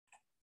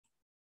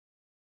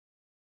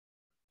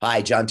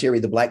Hi, John Terry,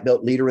 the Black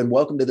Belt Leader, and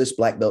welcome to this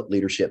Black Belt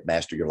Leadership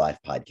Master Your Life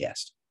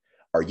podcast.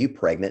 Are you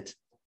pregnant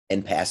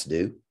and past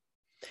due?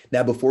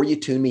 Now, before you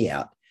tune me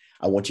out,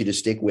 I want you to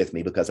stick with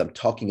me because I'm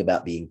talking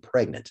about being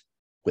pregnant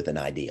with an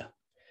idea.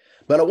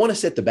 But I want to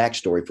set the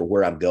backstory for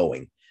where I'm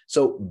going.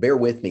 So bear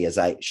with me as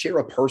I share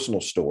a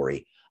personal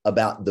story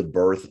about the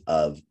birth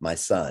of my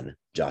son,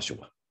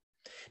 Joshua.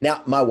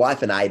 Now, my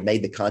wife and I had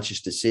made the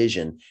conscious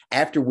decision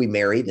after we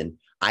married, and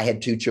I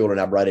had two children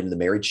I brought into the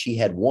marriage. She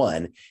had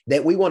one,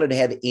 that we wanted to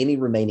have any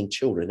remaining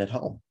children at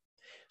home.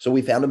 So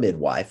we found a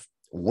midwife,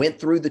 went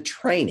through the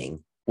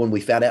training when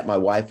we found out my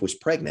wife was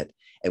pregnant,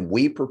 and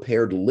we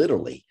prepared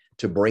literally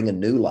to bring a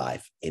new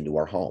life into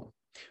our home.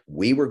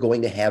 We were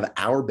going to have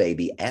our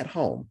baby at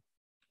home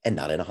and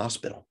not in a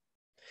hospital.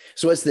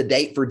 So as the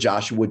date for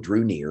Joshua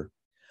drew near,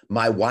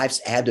 my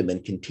wife's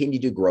abdomen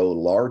continued to grow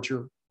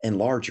larger and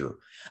larger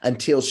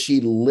until she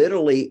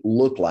literally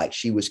looked like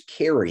she was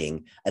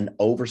carrying an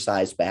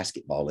oversized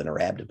basketball in her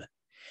abdomen.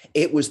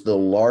 It was the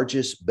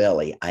largest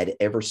belly I'd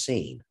ever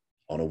seen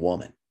on a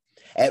woman.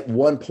 At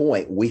one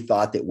point, we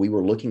thought that we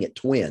were looking at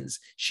twins.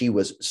 She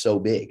was so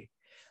big.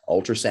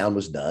 Ultrasound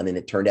was done, and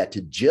it turned out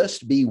to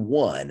just be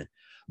one,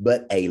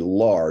 but a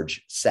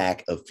large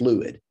sack of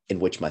fluid in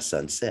which my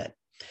son sat.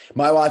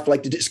 My wife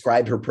liked to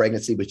describe her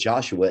pregnancy with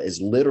Joshua as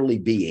literally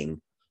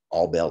being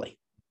all belly.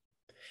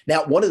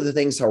 Now, one of the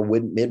things our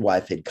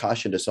midwife had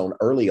cautioned us on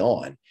early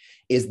on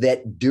is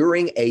that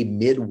during a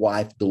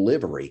midwife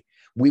delivery,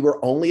 we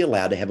were only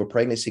allowed to have a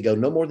pregnancy go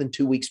no more than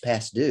 2 weeks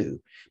past due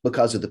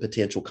because of the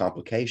potential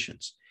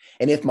complications.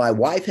 And if my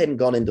wife hadn't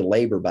gone into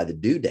labor by the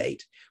due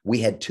date, we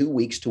had 2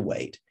 weeks to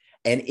wait.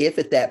 And if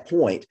at that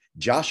point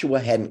Joshua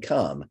hadn't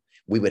come,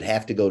 we would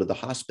have to go to the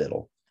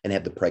hospital and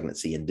have the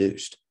pregnancy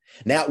induced.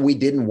 Now, we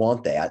didn't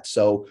want that,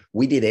 so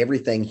we did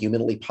everything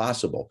humanly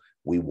possible.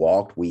 We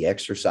walked, we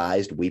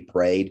exercised, we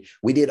prayed.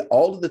 We did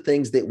all of the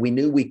things that we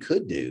knew we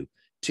could do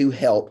to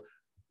help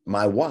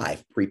my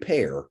wife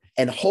prepare,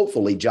 and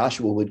hopefully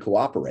Joshua would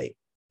cooperate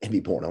and be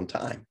born on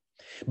time.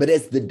 But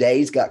as the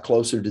days got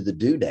closer to the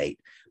due date,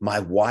 my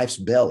wife's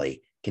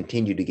belly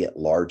continued to get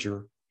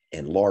larger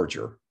and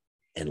larger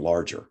and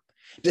larger.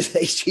 To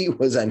say she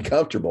was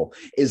uncomfortable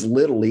is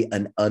literally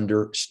an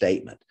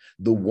understatement.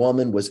 The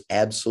woman was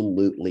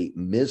absolutely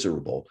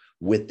miserable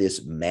with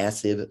this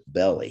massive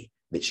belly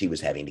that she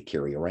was having to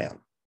carry around.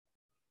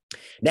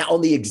 Now,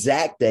 on the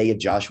exact day of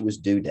Joshua's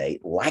due date,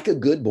 like a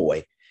good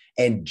boy,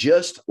 and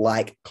just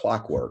like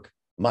clockwork,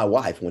 my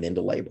wife went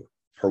into labor.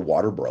 Her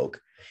water broke.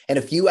 And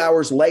a few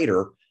hours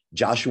later,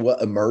 Joshua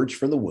emerged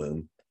from the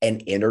womb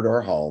and entered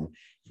our home,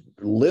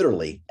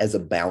 literally as a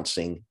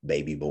bouncing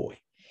baby boy.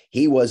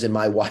 He was, in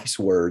my wife's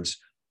words,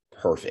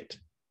 perfect.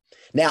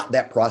 Now,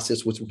 that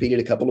process was repeated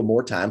a couple of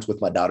more times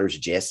with my daughters,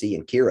 Jesse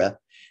and Kira.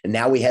 And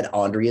now we had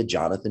Andrea,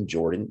 Jonathan,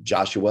 Jordan,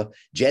 Joshua,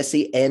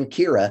 Jesse, and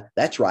Kira.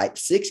 That's right,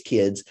 6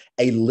 kids,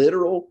 a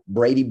literal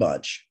Brady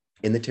Bunch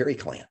in the Terry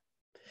clan.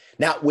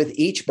 Now, with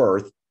each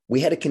birth,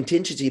 we had a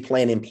contingency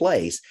plan in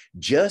place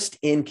just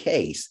in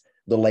case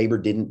the labor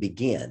didn't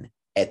begin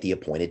at the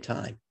appointed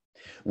time.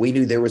 We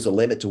knew there was a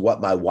limit to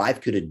what my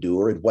wife could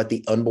endure and what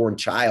the unborn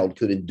child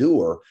could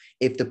endure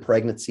if the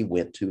pregnancy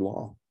went too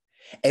long.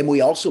 And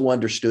we also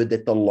understood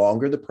that the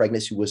longer the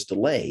pregnancy was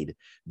delayed,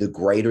 the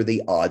greater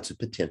the odds of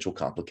potential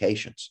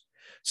complications.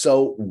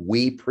 So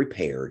we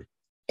prepared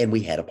and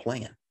we had a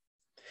plan.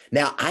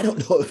 Now, I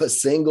don't know of a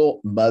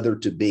single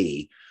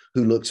mother-to-be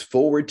who looks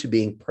forward to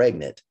being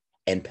pregnant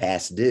and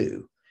past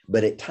due,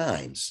 but at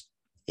times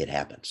it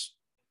happens.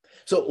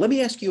 So let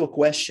me ask you a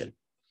question.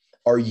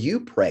 Are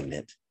you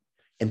pregnant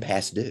and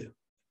past due?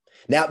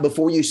 Now,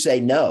 before you say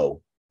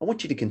no, I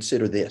want you to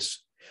consider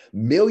this.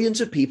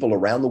 Millions of people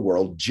around the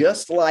world,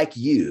 just like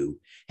you,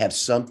 have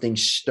something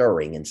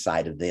stirring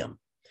inside of them.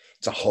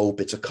 It's a hope,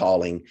 it's a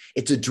calling,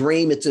 it's a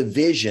dream, it's a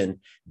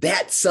vision.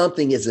 That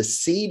something is a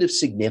seed of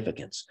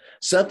significance,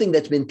 something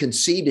that's been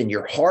conceived in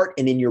your heart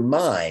and in your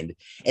mind,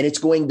 and it's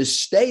going to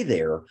stay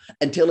there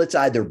until it's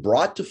either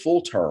brought to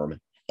full term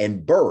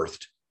and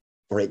birthed,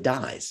 or it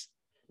dies,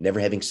 never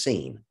having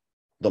seen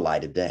the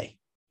light of day.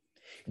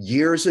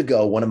 Years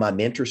ago, one of my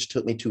mentors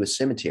took me to a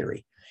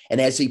cemetery. And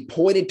as he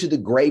pointed to the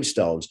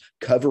gravestones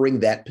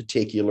covering that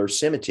particular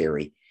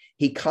cemetery,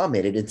 he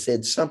commented and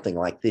said something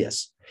like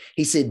this.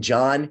 He said,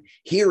 "John,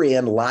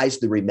 herein lies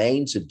the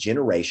remains of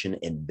generation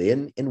and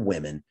men and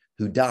women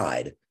who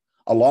died,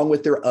 along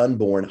with their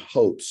unborn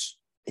hopes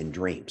and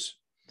dreams.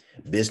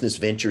 Business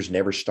ventures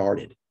never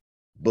started,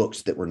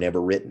 books that were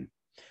never written,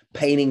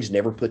 paintings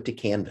never put to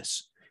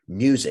canvas,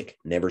 music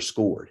never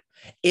scored,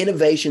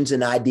 innovations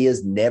and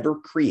ideas never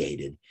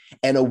created,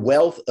 and a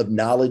wealth of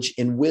knowledge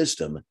and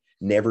wisdom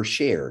never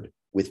shared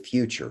with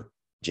future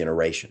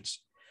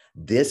generations.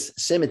 This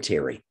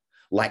cemetery,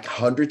 like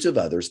hundreds of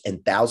others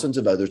and thousands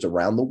of others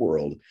around the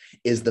world,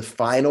 is the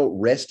final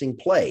resting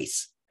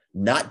place,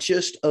 not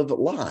just of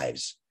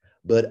lives,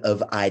 but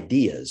of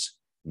ideas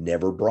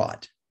never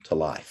brought to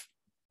life."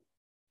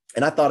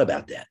 And I thought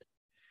about that.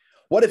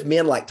 What if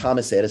men like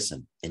Thomas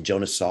Edison and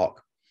Jonas Salk,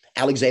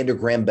 Alexander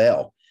Graham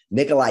Bell,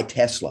 Nikolai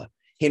Tesla,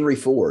 Henry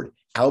Ford,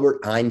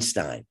 Albert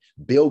Einstein,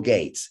 Bill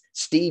Gates,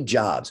 Steve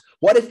Jobs?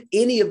 What if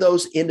any of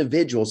those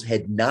individuals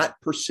had not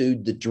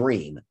pursued the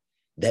dream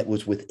that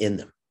was within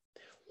them?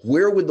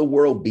 Where would the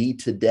world be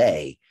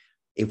today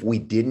if we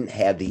didn't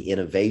have the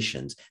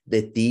innovations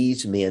that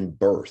these men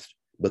birthed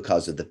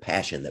because of the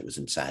passion that was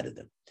inside of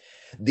them?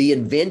 The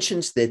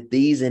inventions that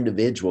these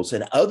individuals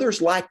and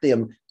others like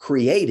them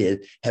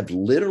created have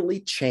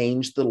literally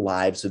changed the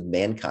lives of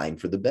mankind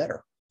for the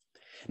better.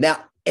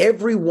 Now,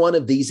 every one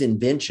of these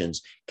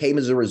inventions came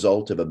as a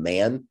result of a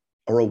man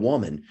or a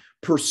woman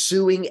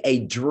pursuing a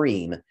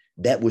dream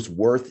that was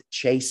worth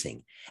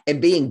chasing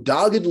and being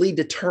doggedly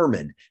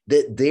determined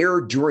that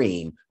their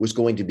dream was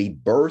going to be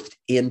birthed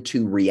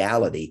into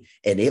reality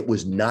and it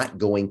was not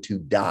going to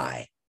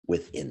die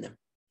within them.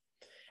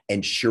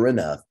 And sure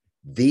enough,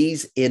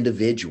 these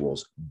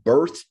individuals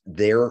birthed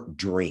their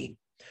dream,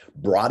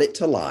 brought it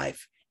to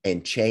life,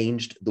 and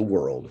changed the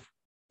world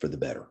for the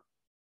better.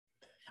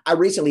 I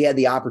recently had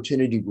the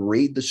opportunity to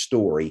read the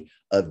story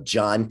of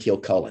John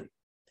Kilcullen.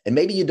 And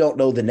maybe you don't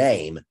know the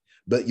name,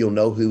 but you'll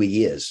know who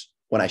he is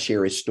when I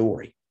share his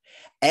story.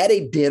 At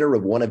a dinner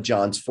of one of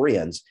John's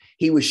friends,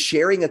 he was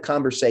sharing a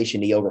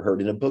conversation he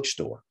overheard in a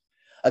bookstore.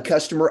 A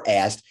customer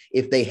asked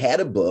if they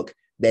had a book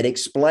that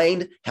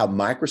explained how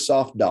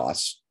Microsoft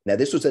DOS, now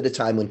this was at a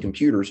time when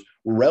computers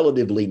were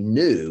relatively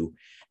new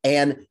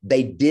and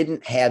they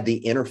didn't have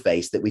the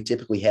interface that we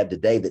typically have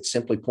today that's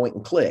simply point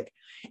and click.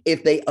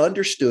 If they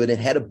understood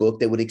and had a book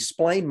that would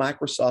explain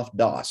Microsoft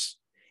DOS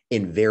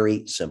in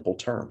very simple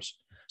terms,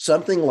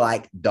 something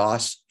like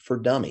DOS for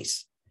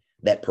Dummies,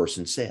 that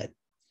person said.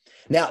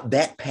 Now,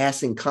 that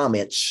passing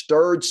comment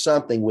stirred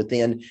something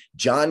within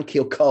John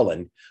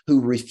Kilcullen, who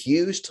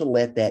refused to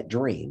let that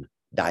dream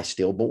die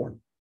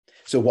stillborn.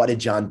 So what did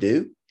John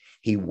do?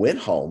 He went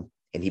home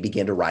and he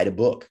began to write a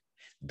book.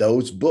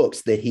 Those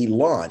books that he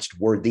launched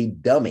were the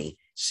Dummy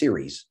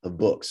series of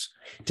books.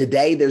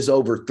 Today, there's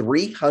over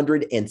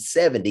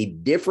 370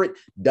 different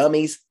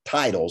Dummies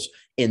titles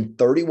in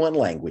 31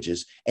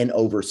 languages, and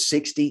over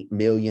 60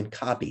 million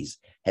copies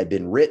have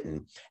been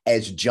written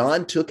as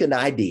John took an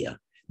idea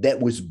that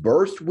was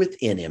birthed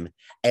within him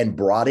and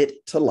brought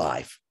it to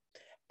life.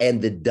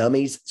 And the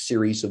Dummies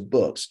series of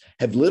books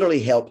have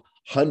literally helped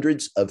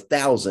hundreds of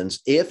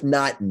thousands, if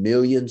not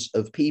millions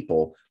of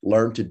people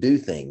learn to do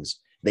things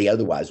they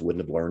otherwise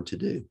wouldn't have learned to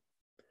do.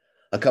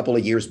 A couple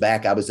of years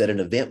back, I was at an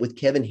event with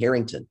Kevin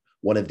Harrington,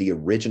 one of the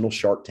original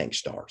Shark Tank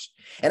stars.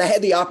 And I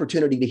had the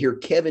opportunity to hear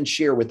Kevin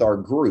share with our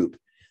group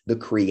the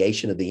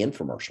creation of the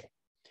infomercial.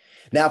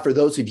 Now, for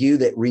those of you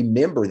that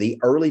remember the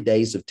early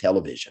days of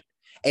television,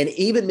 and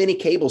even many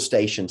cable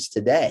stations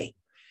today,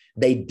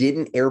 they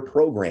didn't air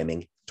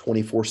programming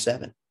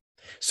 24/7.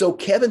 So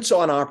Kevin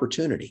saw an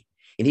opportunity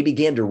and he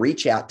began to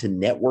reach out to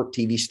network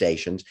TV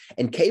stations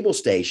and cable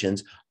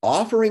stations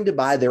offering to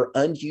buy their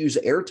unused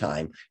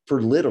airtime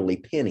for literally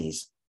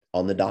pennies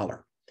on the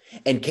dollar.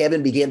 And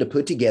Kevin began to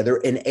put together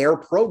and air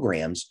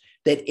programs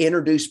that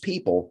introduced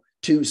people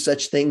to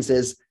such things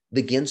as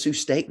the Ginsu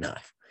steak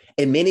knife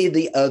and many of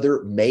the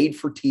other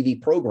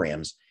made-for-TV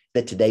programs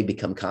that today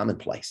become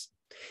commonplace.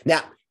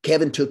 Now,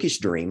 Kevin took his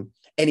dream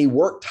and he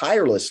worked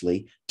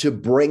tirelessly to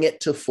bring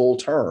it to full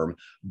term,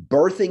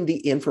 birthing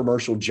the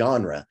infomercial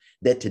genre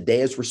that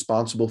today is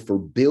responsible for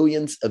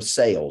billions of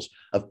sales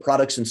of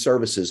products and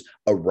services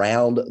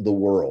around the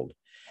world,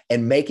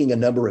 and making a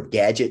number of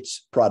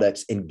gadgets,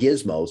 products, and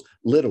gizmos,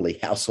 literally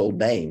household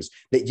names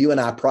that you and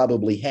I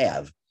probably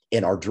have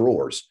in our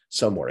drawers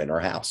somewhere in our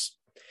house.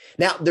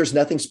 Now, there's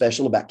nothing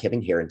special about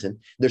Kevin Harrington.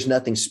 There's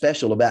nothing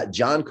special about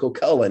John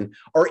Kilcullen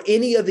or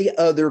any of the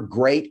other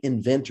great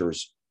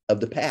inventors of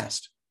the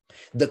past.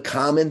 The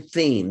common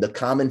theme, the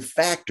common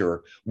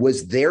factor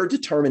was their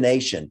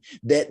determination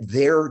that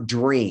their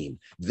dream,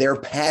 their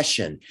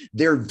passion,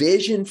 their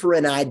vision for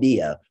an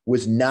idea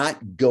was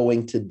not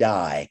going to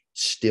die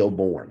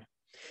stillborn.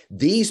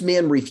 These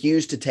men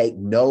refused to take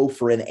no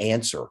for an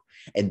answer,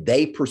 and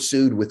they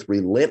pursued with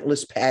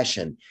relentless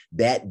passion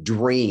that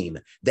dream,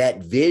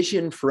 that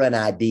vision for an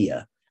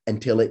idea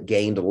until it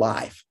gained a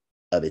life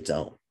of its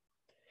own.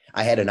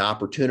 I had an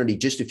opportunity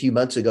just a few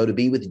months ago to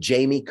be with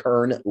Jamie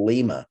Kern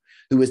Lima,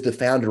 who is the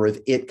founder of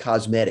IT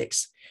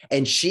Cosmetics.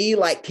 And she,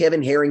 like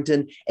Kevin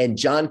Harrington and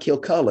John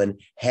Kilcullen,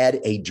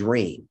 had a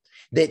dream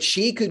that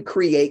she could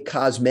create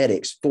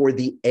cosmetics for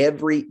the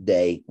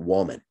everyday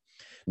woman,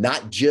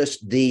 not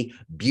just the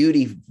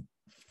beauty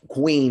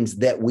queens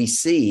that we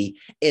see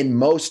in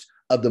most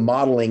of the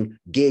modeling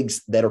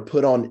gigs that are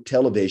put on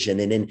television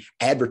and in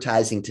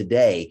advertising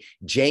today.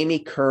 Jamie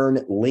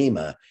Kern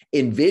Lima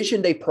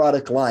envisioned a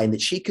product line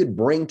that she could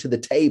bring to the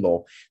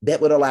table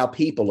that would allow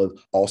people of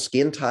all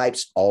skin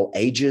types, all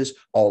ages,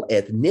 all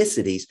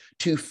ethnicities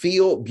to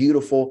feel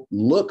beautiful,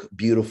 look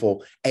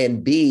beautiful,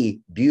 and be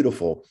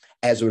beautiful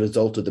as a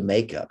result of the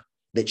makeup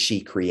that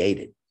she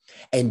created.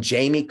 And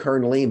Jamie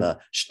Kern Lima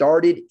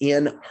started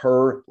in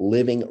her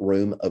living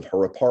room of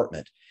her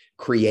apartment,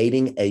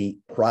 creating a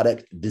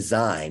product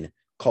design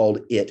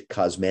called It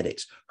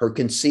Cosmetics. Her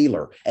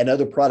concealer and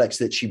other products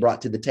that she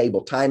brought to the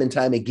table, time and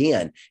time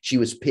again, she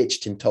was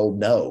pitched and told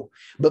no.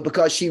 But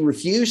because she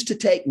refused to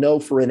take no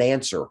for an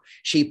answer,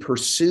 she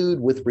pursued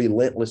with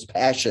relentless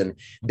passion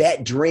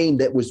that dream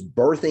that was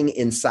birthing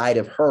inside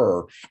of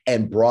her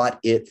and brought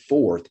it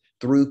forth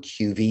through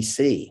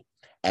QVC.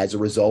 As a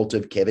result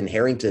of Kevin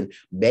Harrington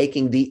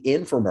making the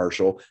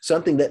infomercial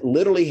something that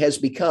literally has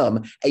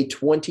become a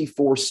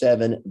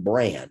 24/7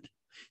 brand.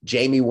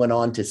 Jamie went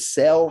on to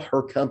sell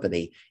her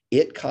company,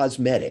 It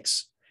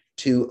Cosmetics,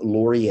 to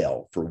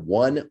L'Oreal for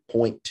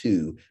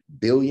 $1.2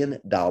 billion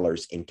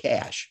in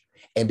cash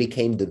and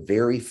became the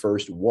very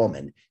first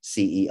woman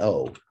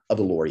CEO of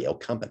a L'Oreal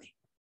company.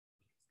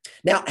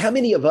 Now, how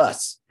many of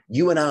us,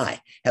 you and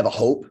I, have a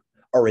hope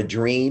or a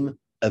dream,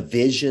 a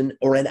vision,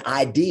 or an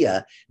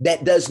idea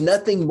that does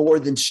nothing more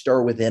than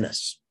stir within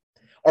us?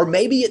 Or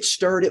maybe it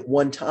stirred at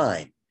one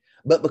time,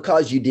 but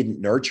because you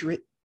didn't nurture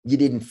it, you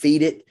didn't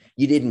feed it,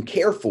 you didn't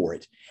care for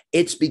it,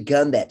 it's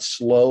begun that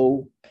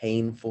slow,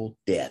 painful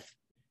death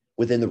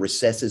within the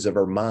recesses of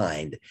our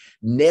mind,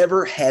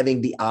 never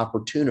having the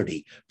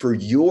opportunity for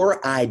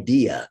your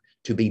idea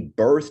to be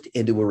birthed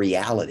into a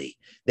reality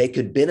that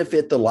could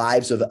benefit the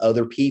lives of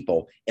other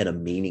people in a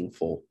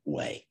meaningful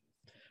way.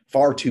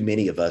 Far too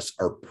many of us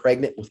are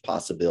pregnant with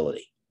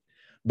possibility,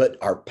 but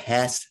are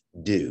past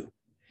due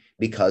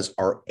because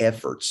our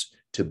efforts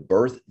to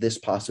birth this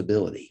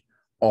possibility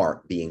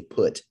aren't being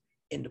put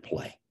into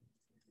play.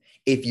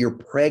 If you're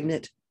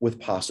pregnant with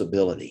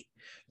possibility,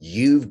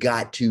 you've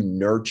got to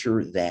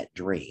nurture that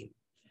dream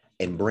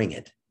and bring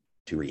it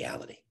to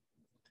reality.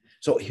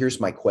 So here's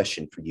my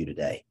question for you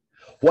today.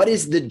 What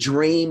is the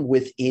dream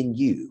within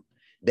you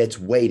that's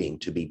waiting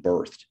to be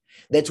birthed,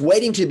 that's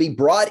waiting to be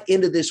brought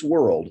into this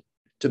world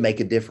to make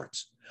a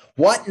difference?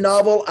 What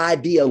novel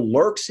idea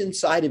lurks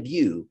inside of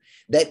you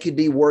that could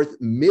be worth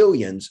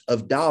millions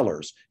of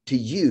dollars to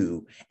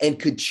you and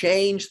could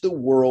change the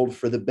world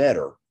for the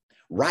better?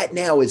 Right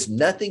now is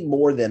nothing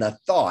more than a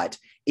thought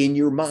in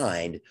your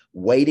mind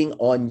waiting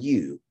on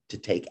you to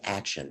take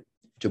action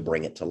to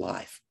bring it to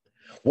life.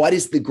 What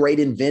is the great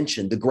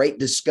invention, the great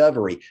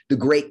discovery, the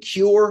great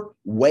cure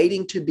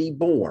waiting to be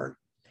born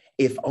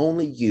if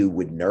only you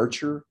would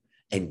nurture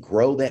and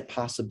grow that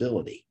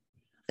possibility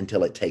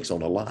until it takes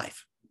on a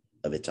life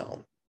of its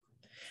own?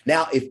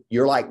 Now, if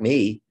you're like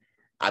me,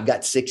 I've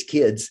got 6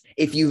 kids.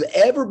 If you've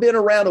ever been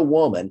around a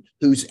woman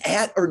who's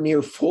at or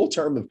near full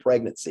term of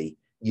pregnancy,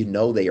 you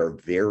know they are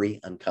very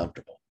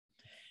uncomfortable.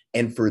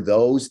 And for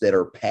those that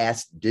are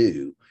past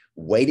due,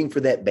 waiting for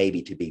that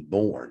baby to be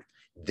born,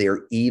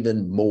 they're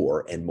even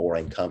more and more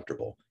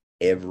uncomfortable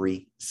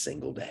every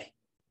single day.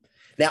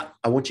 Now,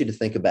 I want you to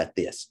think about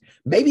this.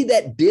 Maybe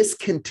that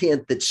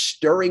discontent that's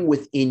stirring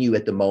within you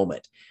at the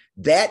moment,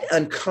 that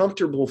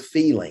uncomfortable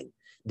feeling,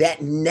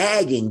 that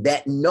nagging,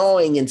 that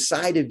gnawing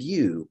inside of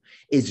you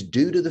is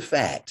due to the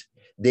fact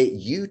that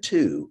you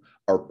too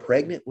are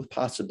pregnant with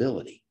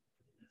possibility,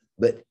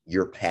 but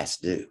you're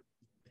past due.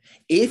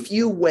 If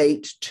you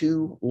wait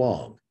too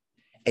long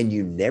and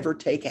you never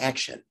take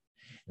action,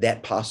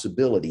 that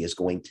possibility is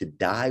going to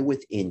die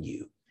within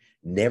you,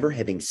 never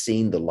having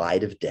seen the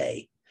light of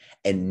day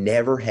and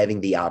never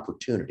having the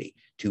opportunity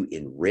to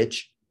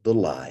enrich the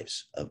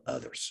lives of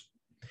others.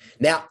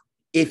 Now,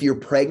 if you're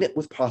pregnant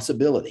with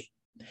possibility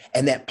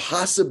and that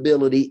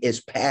possibility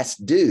is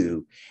past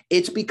due,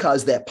 it's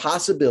because that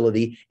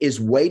possibility is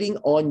waiting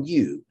on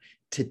you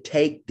to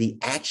take the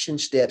action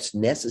steps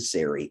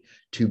necessary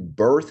to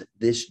birth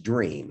this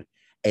dream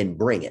and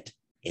bring it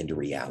into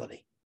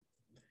reality.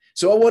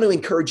 So I want to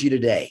encourage you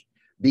today,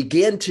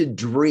 begin to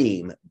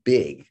dream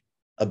big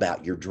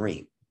about your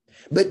dream.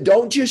 But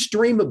don't just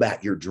dream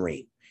about your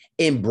dream.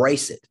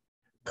 Embrace it,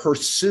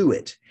 pursue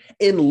it,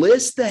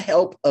 enlist the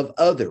help of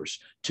others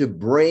to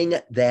bring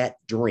that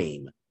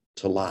dream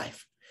to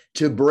life,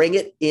 to bring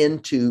it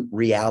into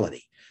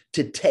reality,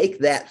 to take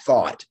that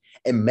thought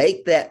and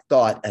make that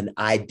thought an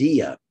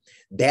idea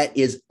that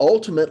is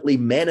ultimately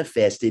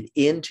manifested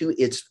into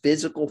its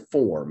physical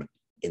form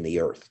in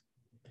the earth.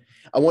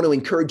 I want to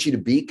encourage you to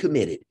be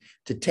committed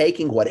to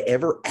taking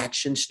whatever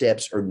action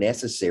steps are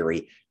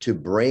necessary to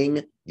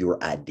bring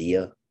your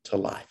idea to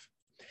life.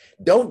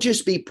 Don't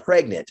just be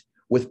pregnant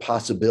with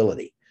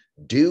possibility.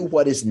 Do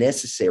what is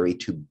necessary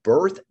to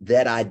birth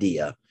that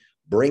idea,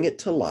 bring it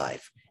to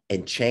life,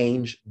 and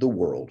change the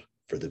world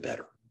for the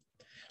better.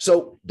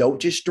 So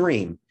don't just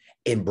dream,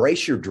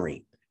 embrace your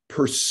dream,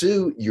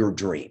 pursue your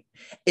dream,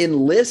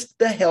 enlist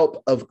the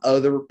help of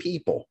other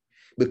people,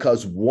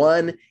 because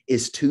one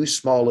is too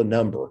small a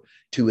number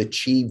to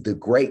achieve the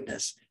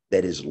greatness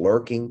that is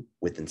lurking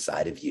within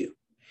inside of you.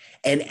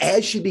 And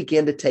as you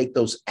begin to take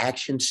those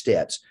action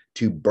steps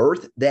to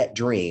birth that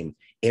dream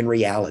in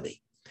reality,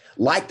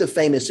 like the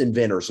famous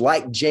inventors,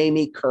 like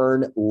Jamie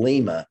Kern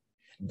Lima,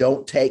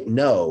 don't take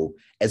no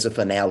as a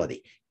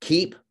finality.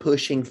 Keep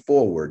pushing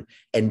forward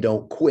and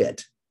don't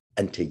quit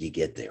until you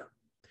get there.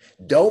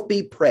 Don't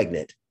be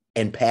pregnant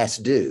and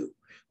past due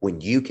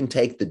when you can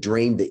take the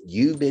dream that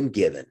you've been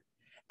given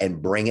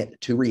and bring it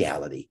to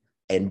reality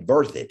and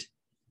birth it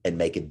and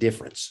make a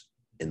difference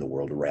in the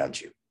world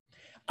around you.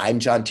 I'm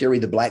John Terry,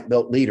 the Black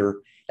Belt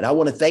Leader, and I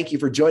want to thank you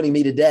for joining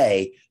me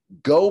today.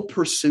 Go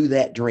pursue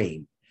that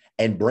dream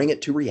and bring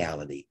it to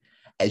reality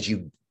as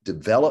you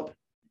develop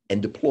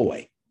and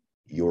deploy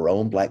your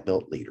own Black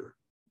Belt leader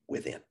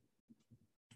within.